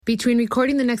Between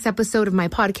recording the next episode of my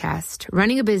podcast,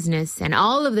 running a business, and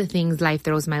all of the things life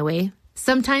throws my way,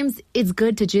 sometimes it's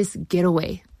good to just get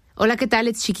away. Hola, ¿qué tal?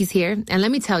 It's Chiquis here. And let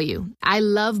me tell you, I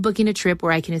love booking a trip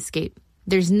where I can escape.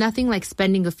 There's nothing like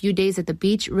spending a few days at the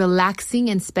beach, relaxing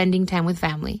and spending time with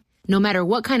family. No matter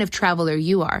what kind of traveler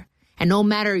you are, and no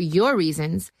matter your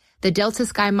reasons, the Delta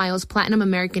Sky Miles Platinum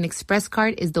American Express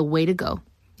card is the way to go.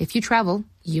 If you travel,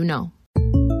 you know.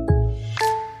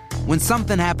 When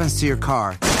something happens to your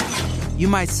car, you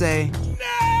might say,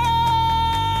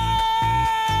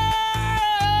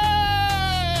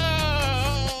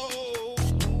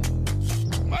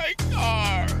 My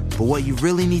car! But what you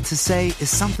really need to say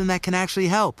is something that can actually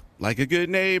help. Like a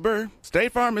good neighbor,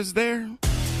 State Farm is there.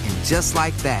 And just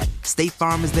like that, State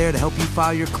Farm is there to help you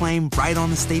file your claim right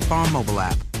on the State Farm mobile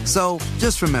app. So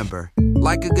just remember,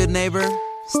 like a good neighbor,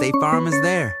 State Farm is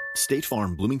there. State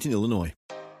Farm, Bloomington, Illinois.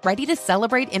 Ready to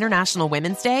celebrate International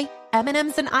Women's Day?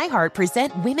 M&M's and iHeart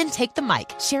present Women Take the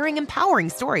Mic, sharing empowering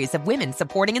stories of women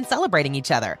supporting and celebrating each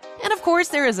other. And of course,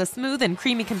 there is a smooth and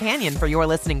creamy companion for your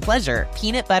listening pleasure,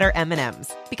 peanut butter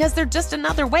M&M's. Because they're just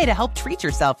another way to help treat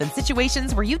yourself in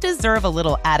situations where you deserve a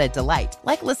little added delight,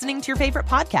 like listening to your favorite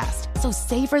podcast. So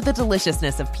savor the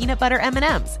deliciousness of peanut butter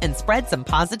M&M's and spread some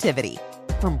positivity.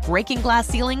 From breaking glass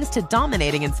ceilings to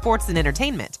dominating in sports and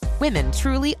entertainment, women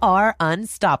truly are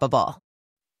unstoppable.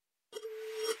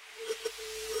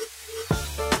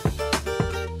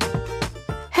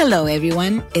 Hello,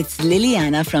 everyone. It's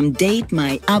Liliana from Date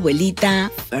My Abuelita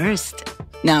First.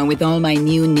 Now, with all my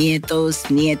new nietos,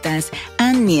 nietas,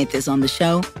 and nietes on the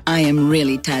show, I am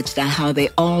really touched at how they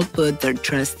all put their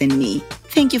trust in me.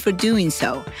 Thank you for doing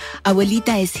so.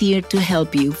 Abuelita is here to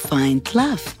help you find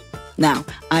love. Now,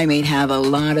 I may have a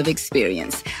lot of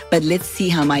experience, but let's see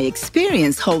how my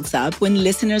experience holds up when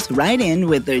listeners write in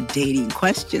with their dating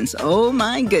questions. Oh,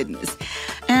 my goodness.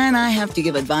 And I have to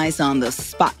give advice on the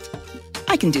spot.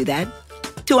 I can do that.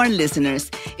 To our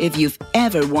listeners, if you've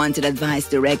ever wanted advice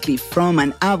directly from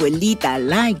an abuelita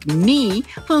like me,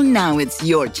 well, now it's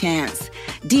your chance.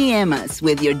 DM us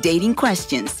with your dating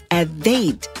questions at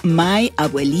Date My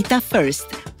Abuelita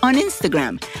First on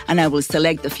Instagram, and I will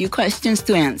select a few questions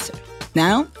to answer.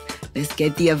 Now, let's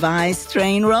get the advice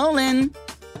train rolling.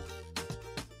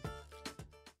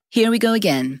 Here we go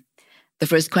again. The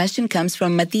first question comes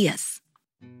from Matias.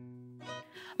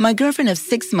 My girlfriend of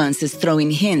 6 months is throwing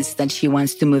hints that she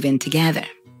wants to move in together.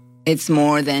 It's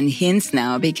more than hints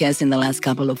now because in the last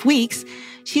couple of weeks,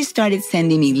 she started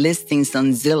sending me listings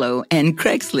on Zillow and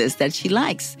Craigslist that she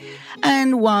likes.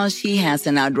 And while she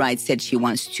hasn't outright said she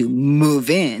wants to move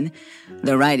in,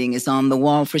 the writing is on the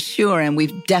wall for sure, and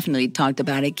we've definitely talked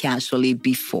about it casually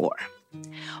before.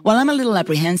 While I'm a little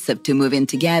apprehensive to move in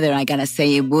together, I gotta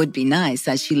say it would be nice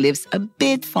as she lives a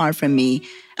bit far from me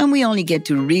and we only get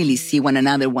to really see one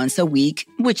another once a week,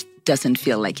 which doesn't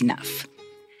feel like enough.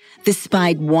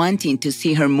 Despite wanting to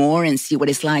see her more and see what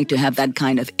it's like to have that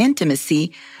kind of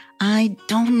intimacy, I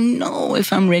don't know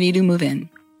if I'm ready to move in.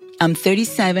 I'm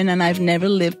 37 and I've never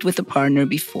lived with a partner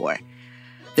before.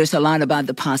 There's a lot about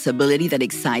the possibility that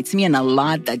excites me and a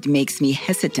lot that makes me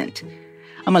hesitant.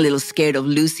 I'm a little scared of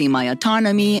losing my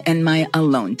autonomy and my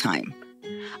alone time.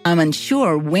 I'm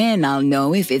unsure when I'll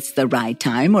know if it's the right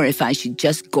time or if I should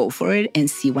just go for it and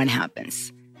see what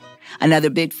happens.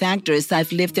 Another big factor is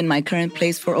I've lived in my current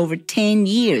place for over 10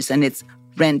 years and it's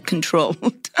rent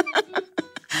controlled.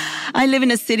 I live in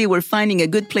a city where finding a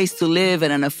good place to live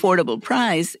at an affordable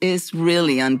price is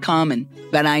really uncommon,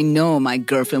 but I know my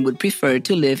girlfriend would prefer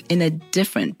to live in a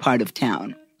different part of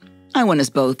town. I want us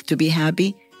both to be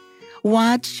happy.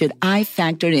 What should I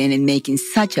factor in making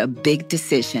such a big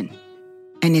decision?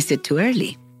 And is it too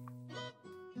early?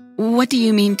 What do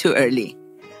you mean too early?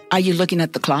 Are you looking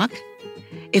at the clock?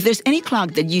 If there's any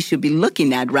clock that you should be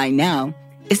looking at right now,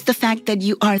 it's the fact that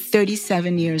you are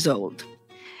 37 years old.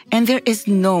 And there is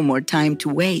no more time to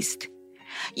waste.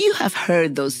 You have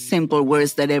heard those simple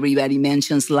words that everybody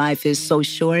mentions, life is so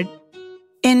short.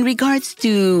 In regards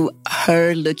to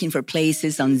her looking for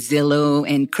places on Zillow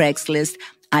and Craigslist,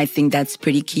 I think that's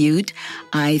pretty cute.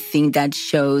 I think that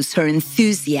shows her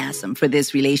enthusiasm for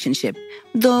this relationship.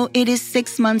 Though it is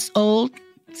 6 months old,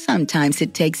 sometimes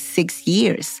it takes 6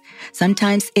 years.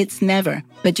 Sometimes it's never,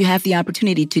 but you have the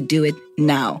opportunity to do it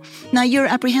now. Now, you're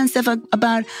apprehensive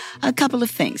about a couple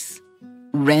of things.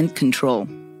 Rent control.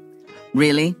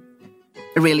 Really?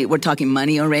 Really, we're talking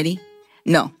money already?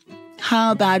 No.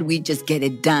 How about we just get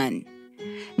it done?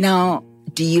 Now,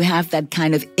 do you have that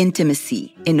kind of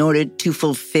intimacy in order to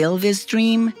fulfill this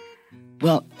dream?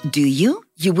 Well, do you?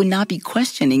 You would not be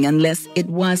questioning unless it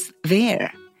was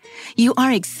there. You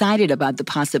are excited about the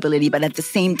possibility, but at the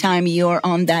same time, you're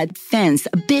on that fence,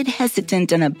 a bit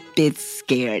hesitant and a bit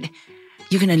scared.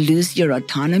 You're going to lose your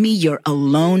autonomy, your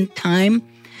alone time.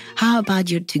 How about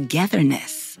your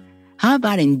togetherness? How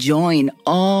about enjoying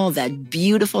all that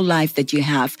beautiful life that you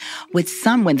have with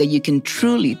someone that you can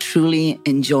truly, truly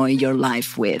enjoy your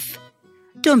life with?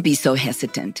 Don't be so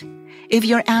hesitant. If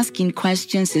you're asking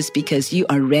questions, it's because you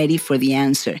are ready for the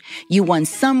answer. You want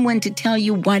someone to tell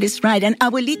you what is right, and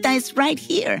Abuelita is right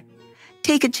here.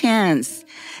 Take a chance.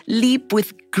 Leap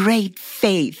with great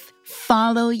faith.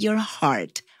 Follow your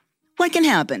heart. What can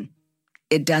happen?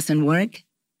 It doesn't work?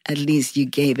 At least you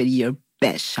gave it your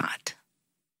best shot.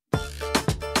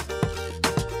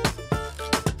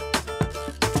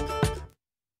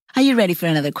 Are you ready for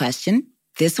another question?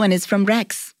 This one is from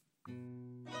Rex.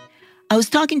 I was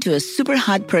talking to a super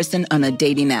hot person on a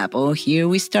dating app. Oh, here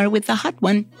we start with the hot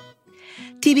one.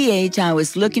 TBH, I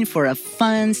was looking for a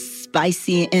fun,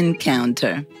 spicy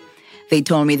encounter. They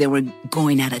told me they were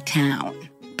going out of town,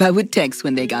 but would text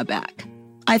when they got back.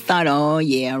 I thought, oh,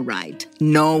 yeah, right.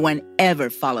 No one ever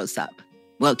follows up.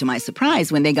 Well, to my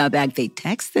surprise, when they got back, they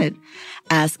texted,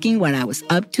 asking what I was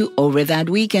up to over that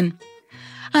weekend.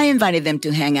 I invited them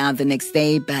to hang out the next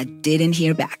day, but didn't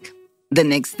hear back. The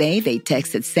next day, they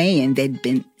texted saying they'd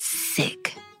been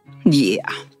sick. Yeah,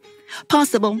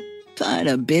 possible, but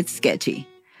a bit sketchy.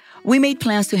 We made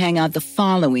plans to hang out the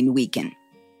following weekend.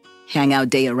 Hangout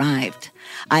day arrived.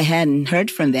 I hadn't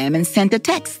heard from them and sent a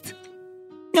text.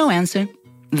 No answer.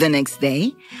 The next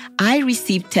day, I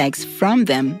received texts from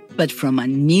them, but from a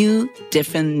new,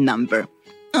 different number.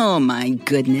 Oh my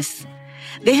goodness.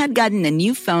 They had gotten a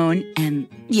new phone and,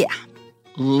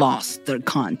 lost their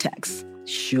contacts.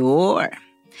 Sure.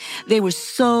 They were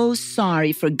so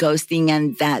sorry for ghosting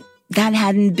and that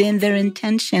hadn't been their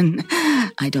intention.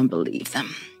 I don't believe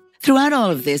them. Throughout all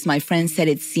of this, my friend said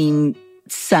it seemed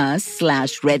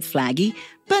sus/red flaggy,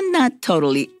 but not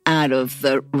totally out of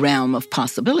the realm of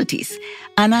possibilities.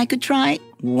 And I could try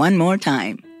one more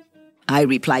time. I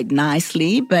replied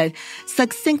nicely, but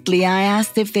succinctly I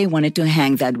asked if they wanted to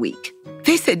hang that week.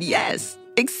 They said yes,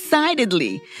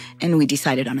 excitedly, and we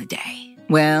decided on a day.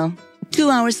 Well, 2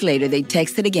 hours later, they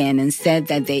texted again and said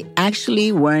that they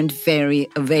actually weren't very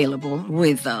available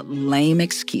with a lame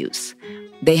excuse.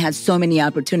 They had so many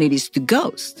opportunities to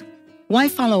ghost. Why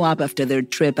follow up after their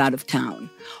trip out of town?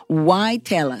 Why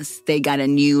tell us they got a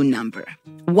new number?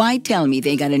 Why tell me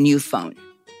they got a new phone?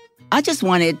 I just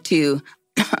wanted to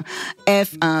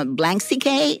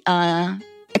exclamation.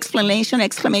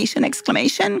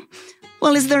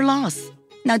 Well, it's their loss.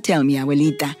 Now tell me,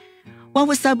 Abuelita, what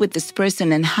was up with this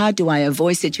person and how do I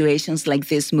avoid situations like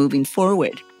this moving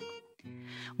forward?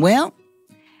 Well,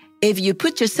 if you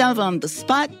put yourself on the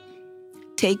spot,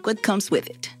 take what comes with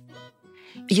it.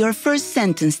 Your first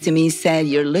sentence to me said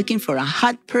you're looking for a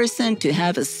hot person to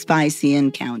have a spicy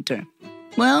encounter.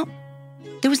 Well,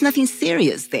 there was nothing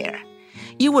serious there.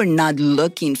 You were not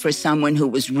looking for someone who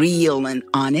was real and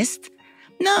honest.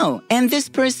 No, and this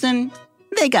person,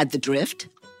 they got the drift.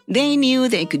 They knew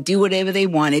they could do whatever they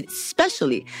wanted,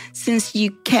 especially since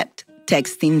you kept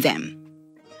texting them.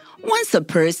 Once a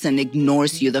person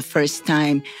ignores you the first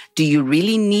time, do you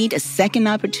really need a second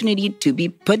opportunity to be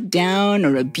put down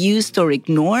or abused or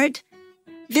ignored?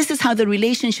 This is how the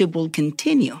relationship will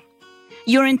continue.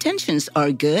 Your intentions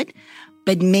are good,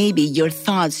 but maybe your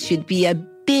thoughts should be a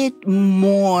bit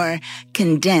more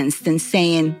condensed and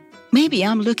saying, maybe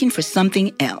I'm looking for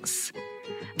something else.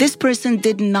 This person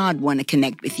did not want to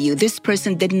connect with you. This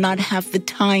person did not have the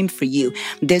time for you.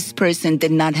 This person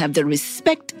did not have the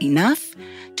respect enough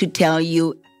to tell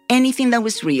you anything that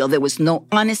was real. There was no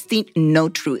honesty, no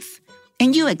truth.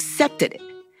 And you accepted it.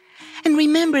 And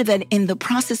remember that in the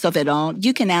process of it all,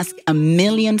 you can ask a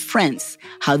million friends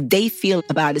how they feel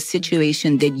about a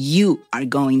situation that you are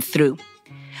going through.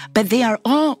 But they are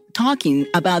all talking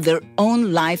about their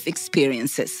own life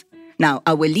experiences. Now,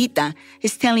 Abuelita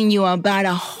is telling you about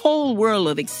a whole world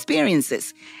of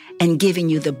experiences and giving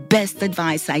you the best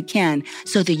advice I can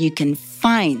so that you can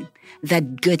find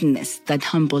that goodness, that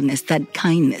humbleness, that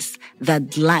kindness,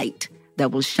 that light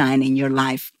that will shine in your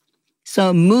life.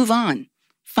 So move on,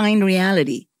 find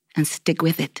reality, and stick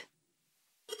with it.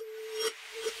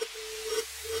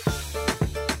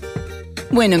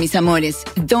 Bueno, mis amores,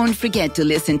 don't forget to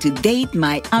listen to Date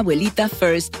My Abuelita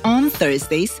First on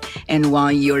Thursdays. And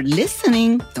while you're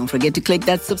listening, don't forget to click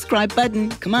that subscribe button.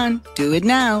 Come on, do it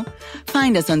now.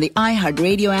 Find us on the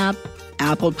iHeartRadio app,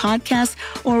 Apple Podcasts,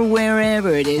 or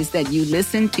wherever it is that you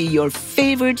listen to your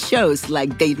favorite shows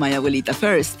like Date My Abuelita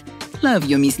First. Love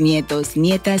you, mis nietos,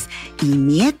 nietas, y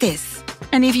nietes.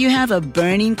 And if you have a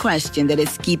burning question that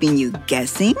is keeping you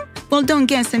guessing, Well, don't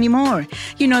guess anymore.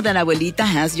 You know that Abuelita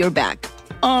has your back.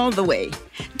 All the way.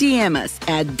 DM us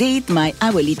at Date My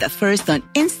Abuelita First on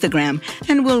Instagram,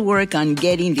 and we'll work on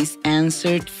getting this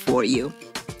answered for you.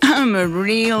 I'm a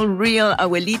real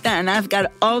abuelita, and I've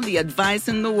got all the advice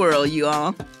in the world, you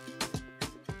all.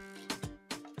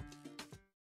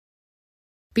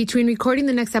 Between recording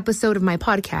the next episode of my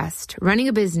podcast, running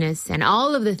a business, and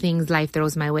all of the things life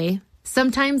throws my way,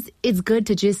 sometimes it's good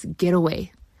to just get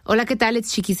away. Hola, ¿qué tal?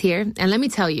 It's Chiquis here, and let me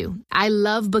tell you, I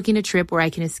love booking a trip where I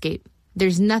can escape.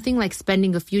 There's nothing like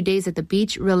spending a few days at the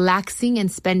beach, relaxing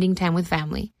and spending time with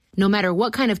family. No matter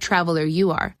what kind of traveler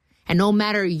you are, and no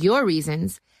matter your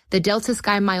reasons, the Delta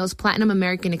Sky Miles Platinum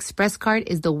American Express card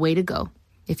is the way to go.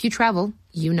 If you travel,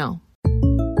 you know.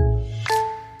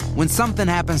 When something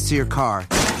happens to your car,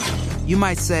 you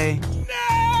might say,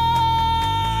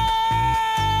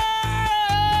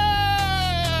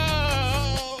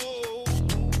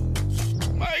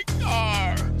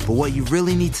 but what you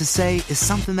really need to say is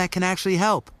something that can actually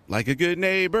help. Like a good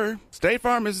neighbor, State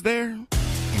Farm is there. And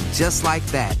just like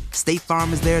that, State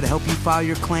Farm is there to help you file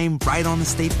your claim right on the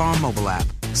State Farm mobile app.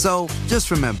 So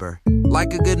just remember,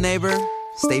 like a good neighbor,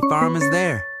 State Farm is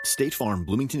there. State Farm,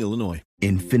 Bloomington, Illinois.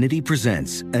 Infiniti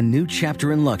presents a new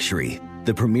chapter in luxury,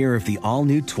 the premiere of the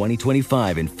all-new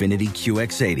 2025 Infiniti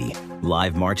QX80,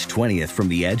 live March 20th from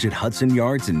the Edge at Hudson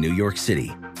Yards in New York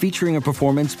City, featuring a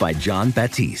performance by John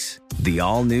Batiste. The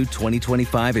all-new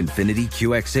 2025 Infiniti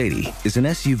QX80 is an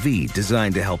SUV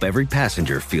designed to help every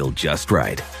passenger feel just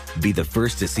right. Be the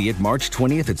first to see it March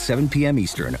 20th at 7 p.m.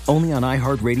 Eastern, only on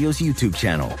iHeartRadio's YouTube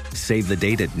channel. Save the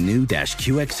date at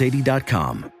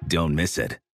new-QX80.com. Don't miss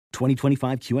it.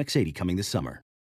 2025 QX80 coming this summer.